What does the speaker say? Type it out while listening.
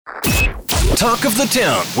Talk of the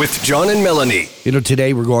Town with John and Melanie.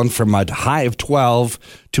 Today we're going from a high of 12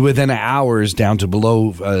 to within hours down to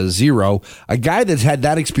below zero. A guy that's had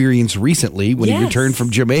that experience recently when he returned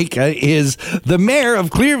from Jamaica is the mayor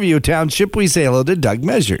of Clearview Township. We say hello to Doug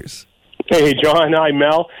Measures. Hey, John. Hi,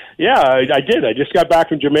 Mel. Yeah, I did. I just got back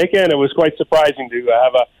from Jamaica, and it was quite surprising to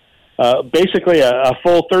have basically a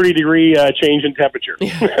full 30-degree change in temperature.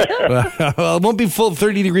 Well, it won't be full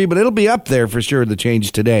 30-degree, but it'll be up there for sure, the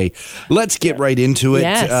change today. Let's get right into it.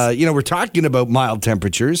 Yes. We're talking about mild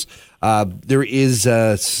temperatures. There is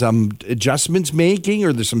some adjustments making,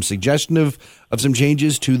 or there's some suggestion of some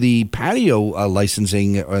changes to the patio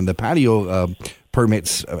licensing and the patio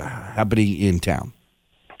permits happening in town.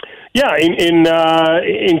 Yeah, in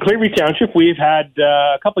Clearview Township, we've had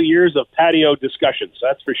a couple of years of patio discussions,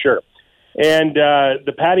 that's for sure. And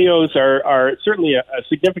the patios are certainly a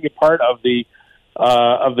significant part of the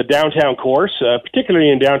downtown course, particularly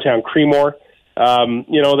in downtown Creemore.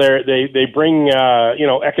 They bring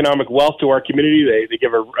economic wealth to our community. They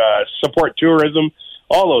give support tourism,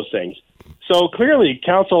 all those things. So clearly,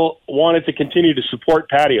 council wanted to continue to support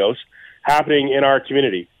patios happening in our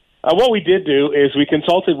community. What we did do is we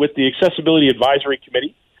consulted with the Accessibility Advisory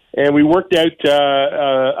Committee, and we worked out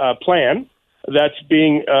a plan that's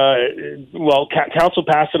being, council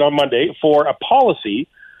passed it on Monday for a policy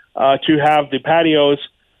to have the patios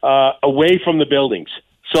away from the buildings.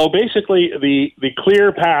 So basically, the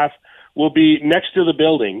clear path will be next to the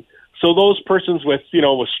building. So those persons with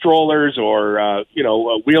strollers or,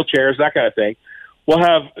 wheelchairs, that kind of thing, will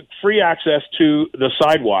have free access to the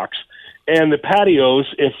sidewalks. And the patios,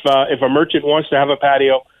 if a merchant wants to have a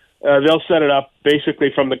patio, they'll set it up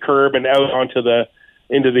basically from the curb and out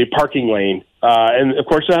into the parking lane. And of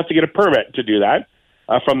course, they'll have to get a permit to do that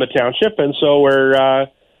from the township. And so we're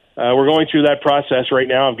going through that process right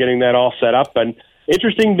now of getting that all set up. And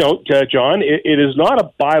interesting note, John, it is not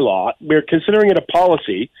a bylaw. We're considering it a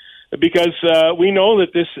policy because we know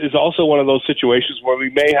that this is also one of those situations where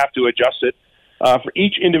we may have to adjust it for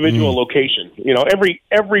each individual location.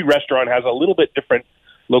 Every restaurant has a little bit different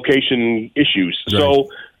location issues. Right. So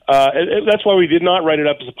that's why we did not write it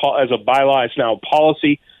up as a bylaw. It's now a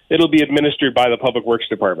policy. It'll be administered by the Public Works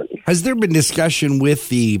Department. Has there been discussion with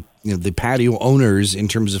the patio owners in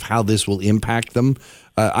terms of how this will impact them?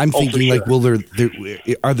 I'm thinking,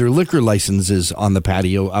 are there liquor licenses on the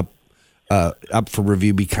patio up for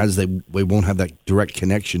review because they won't have that direct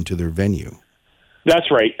connection to their venue?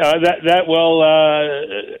 That's right. I'll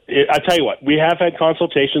tell you what, we have had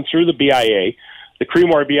consultations through the BIA. The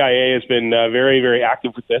Creemore BIA has been very, very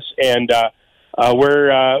active with this, and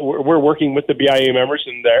we're working with the BIA members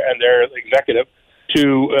and their executive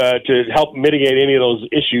to help mitigate any of those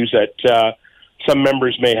issues that some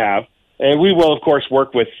members may have. And we will, of course,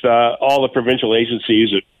 work with all the provincial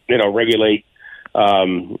agencies that regulate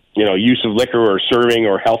use of liquor or serving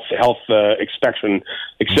or health inspection,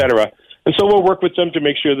 etc. And so we'll work with them to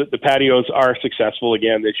make sure that the patios are successful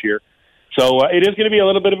again this year. So it is going to be a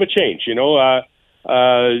little bit of a change.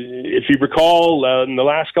 If you recall, in the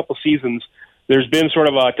last couple seasons, there's been sort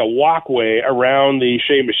of like a walkway around the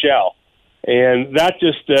Chez Michel, and that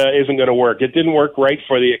just isn't going to work. It didn't work right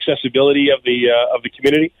for the accessibility of the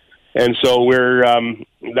community, and so we're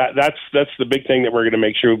that's the big thing that we're going to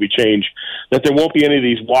make sure we change. That there won't be any of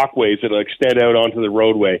these walkways that'll extend out onto the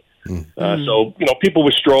roadway. So people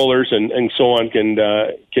with strollers and so on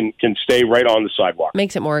can stay right on the sidewalk.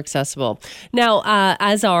 Makes it more accessible. Now,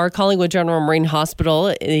 as our Collingwood General Marine Hospital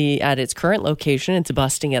at its current location, it's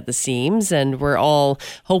busting at the seams, and we're all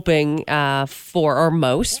hoping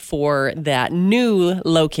for that new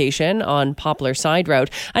location on Poplar Side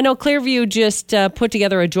Road. I know Clearview just put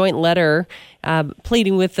together a joint letter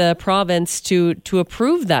pleading with the province to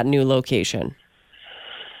approve that new location.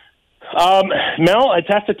 Mel, I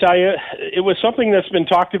have to tell you, it was something that's been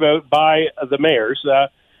talked about by the mayors.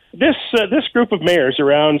 This group of mayors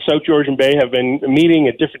around South Georgian Bay have been meeting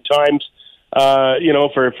at different times,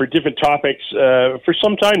 for different topics for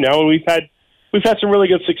some time now, and we've had some really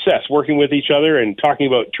good success working with each other and talking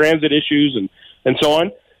about transit issues and so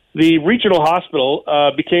on. The regional hospital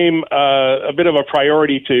became a bit of a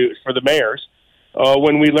priority for the mayors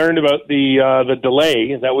when we learned about the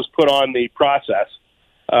delay that was put on the process.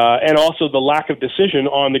 And also the lack of decision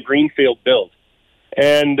on the greenfield build.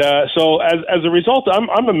 And so as a result,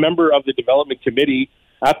 I'm a member of the development committee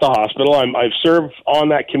at the hospital. I've served on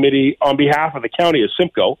that committee on behalf of the county of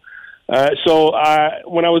Simcoe. So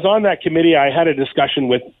when I was on that committee, I had a discussion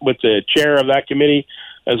with the chair of that committee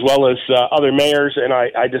as well as other mayors, and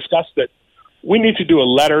I discussed that we need to do a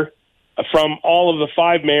letter from all of the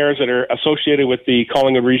 5 mayors that are associated with the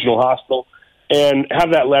Collingwood Regional Hospital and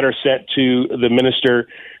have that letter sent to the minister,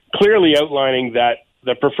 clearly outlining that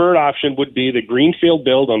the preferred option would be the greenfield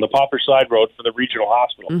build on the Poplar Side Road for the regional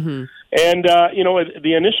hospital. Mm-hmm. And,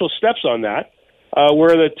 the initial steps on that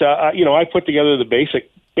were that, I put together the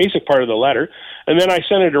basic part of the letter, and then I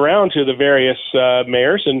sent it around to the various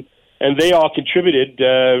mayors, and they all contributed,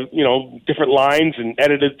 different lines and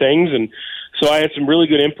edited things. And so I had some really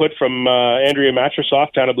good input from Andrea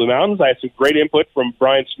Matrosoff, Town of Blue Mountains. I had some great input from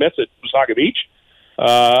Brian Smith at Wasaga Beach.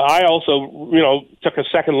 I also, took a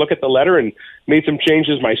second look at the letter and made some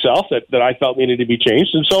changes myself that I felt needed to be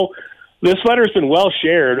changed. And so this letter has been well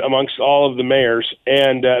shared amongst all of the mayors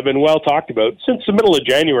and been well talked about. Since the middle of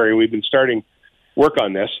January, we've been starting work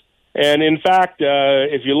on this. And in fact,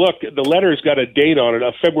 if you look, the letter's got a date on it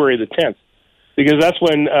of February the 10th, because that's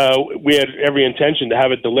when we had every intention to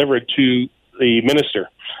have it delivered to the minister.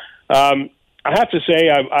 I have to say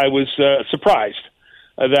I was surprised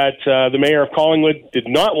that the mayor of Collingwood did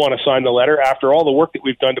not want to sign the letter after all the work that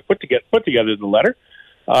we've done to put together the letter.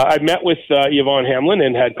 I've met with Yvonne Hamlin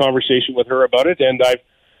and had conversation with her about it, and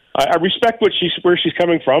I respect where she's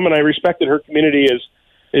coming from, and I respect that her community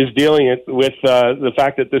is dealing with the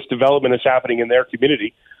fact that this development is happening in their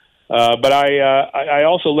community. But I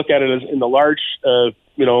also look at it as in the large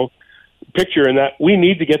picture, in that we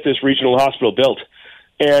need to get this regional hospital built,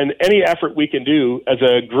 and any effort we can do as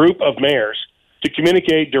a group of mayors to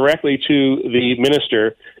communicate directly to the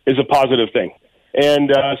minister is a positive thing.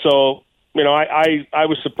 And so I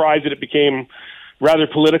was surprised that it became rather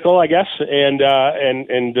political, I guess, and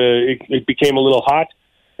it became a little hot.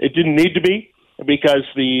 It didn't need to be, because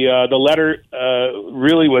the letter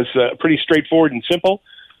really was pretty straightforward and simple.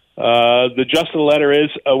 The gist of the letter is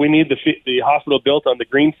we need the hospital built on the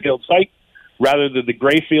Greenfield site rather than the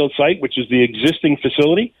Greyfield site, which is the existing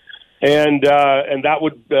facility, and that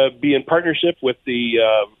would be in partnership with the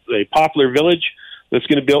Poplar Village that's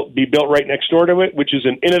going to be built right next door to it, which is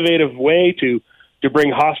an innovative way to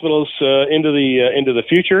bring hospitals into the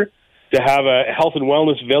future, to have a health and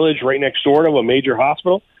wellness village right next door to a major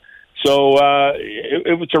hospital. So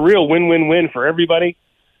it's a real win-win-win for everybody.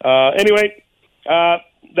 Anyway,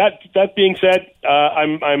 that being said,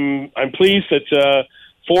 I'm pleased that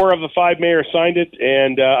 4 of the 5 mayors signed it,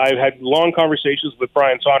 and I've had long conversations with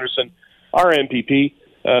Brian Saunderson, our MPP,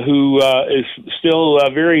 who is still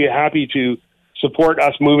very happy to support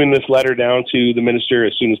us moving this letter down to the minister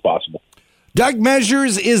as soon as possible. Doug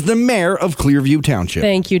Measures is the mayor of Clearview Township.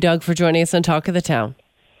 Thank you, Doug, for joining us on Talk of the Town.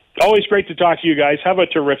 Always great to talk to you guys. Have a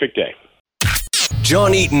terrific day.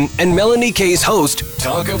 John Eaton and Melanie Kay's host,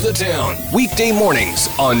 Talk of the Town, weekday mornings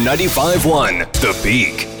on 95.1 The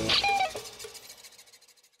Peak.